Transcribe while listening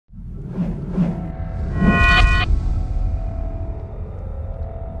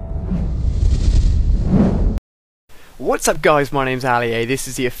What's up guys, my name's Ali. This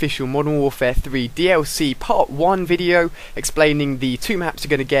is the official Modern Warfare 3 DLC Part 1 video explaining the two maps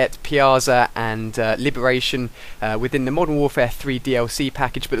you're going to get, Piazza and Liberation, within the Modern Warfare 3 DLC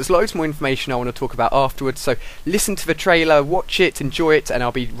package, but there's loads more information I want to talk about afterwards, so listen to the trailer, watch it, enjoy it, and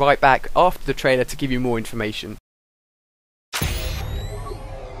I'll be right back after the trailer to give you more information.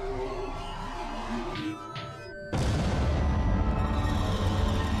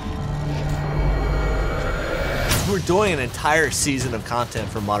 We're doing an entire season of content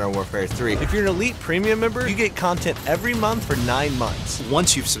for Modern Warfare 3. If you're an Elite Premium member, you get content every month for 9 months.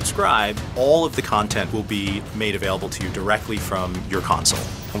 Once you've subscribed, all of the content will be made available to you directly from your console.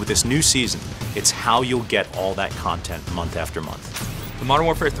 And with this new season, it's how you'll get all that content month after month. The Modern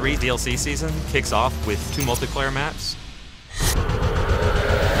Warfare 3 DLC season kicks off with 2 multiplayer maps.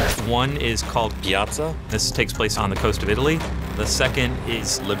 One is called Piazza. This takes place on the coast of Italy. The second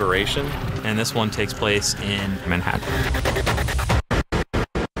is Liberation, and this one takes place in Manhattan.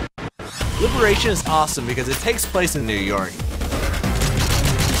 Liberation is awesome because it takes place in New York.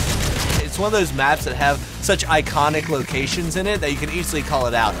 It's one of those maps that have such iconic locations in it that you can easily call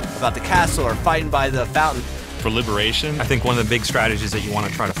it out about the castle or fighting by the fountain. For Liberation, I think one of the big strategies that you want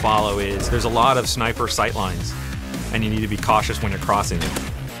to try to follow is there's a lot of sniper sight lines, and you need to be cautious when you're crossing them.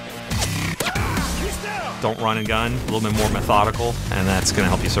 Don't run and gun, a little bit more methodical, and that's going to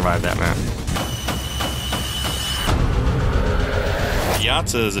help you survive that map.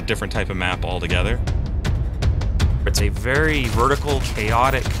 Piazza is a different type of map altogether. It's a very vertical,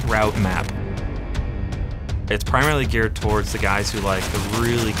 chaotic route map. It's primarily geared towards the guys who like the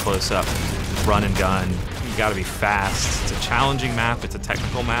really close-up run and gun. You gotta be fast. It's a challenging map, it's a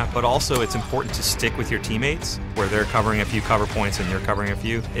technical map, but also it's important to stick with your teammates, where they're covering a few cover points and you're covering a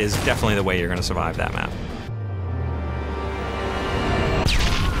few, is definitely the way you're gonna survive that map.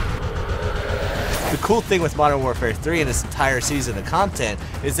 The cool thing with Modern Warfare 3 and this entire season of content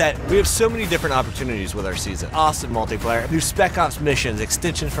is that we have so many different opportunities with our season. Awesome multiplayer, new Spec Ops missions,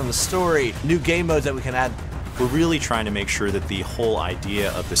 extensions from the story, new game modes that we can add. We're really trying to make sure that the whole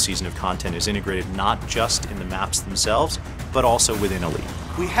idea of the season of content is integrated not just in the maps themselves, but also within Elite.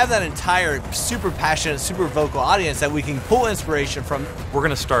 We have that entire super passionate, super vocal audience that we can pull inspiration from. We're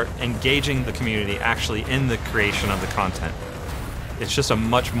gonna start engaging the community actually in the creation of the content. It's just a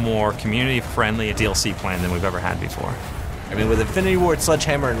much more community-friendly DLC plan than we've ever had before. I mean, with Infinity Ward,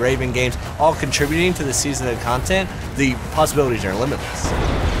 Sledgehammer, and Raven Games all contributing to the season of content, the possibilities are limitless.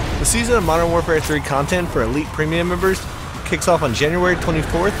 The season of Modern Warfare 3 content for Elite Premium members kicks off on January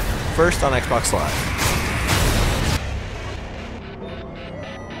 24th, first on Xbox Live.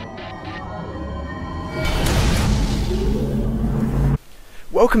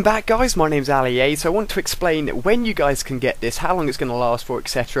 Welcome back guys, my name's Ali. So I want to explain when you guys can get this, how long it's going to last for,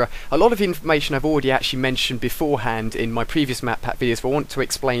 etc. A lot of information I've already actually mentioned beforehand in my previous map pack videos, but I want to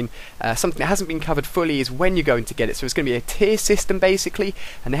explain something that hasn't been covered fully is when you're going to get it. So it's going to be a tier system basically,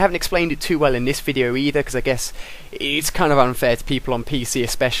 and they haven't explained it too well in this video either, because I guess it's kind of unfair to people on PC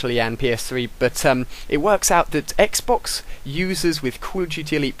especially and PS3, but it works out that Xbox users with Call of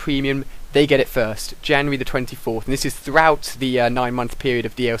Duty Elite Premium, they get it first, January the 24th, and this is throughout the 9-month period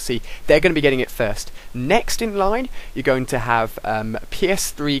of DLC. They're going to be getting it first. Next in line, you're going to have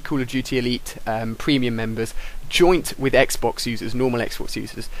PS3 Call of Duty Elite Premium members joint with Xbox users, normal Xbox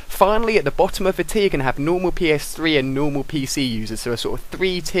users. Finally, at the bottom of the tier, you're going to have normal PS3 and normal PC users, so a sort of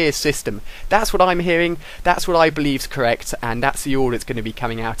 3-tier system. That's what I'm hearing, that's what I believe is correct, and that's the order it's going to be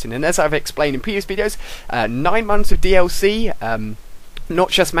coming out in. And as I've explained in previous videos, 9 months of DLC, not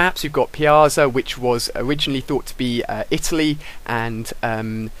just maps. You've got Piazza, which was originally thought to be Italy, and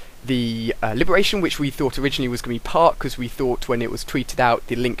the Liberation, which we thought originally was going to be Park, because we thought when it was tweeted out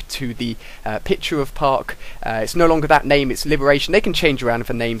the link to the picture of Park, it's no longer that name, it's Liberation. They can change around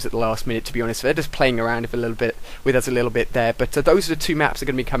for names at the last minute, to be honest. They're just playing around with us a little bit there, but those are the 2 maps that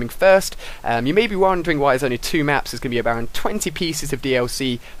are going to be coming first. You may be wondering why there's only 2 maps. There's going to be around 20 pieces of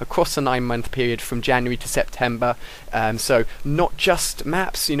DLC across the 9-month period from January to September, so not just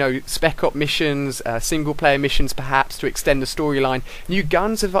maps, you know, Spec Op missions, single player missions perhaps to extend the storyline, new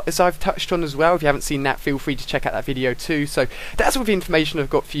guns as I've touched on as well. If you haven't seen that, feel free to check out that video too. So that's all the information I've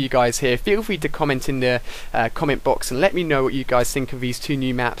got for you guys here. Feel free to comment in the comment box and let me know what you guys think of these 2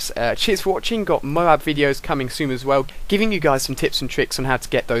 new maps. Cheers for watching. Got Moab videos coming soon as well, giving you guys some tips and tricks on how to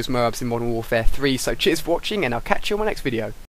get those Moabs in Modern Warfare 3. So cheers for watching, and I'll catch you on my next video.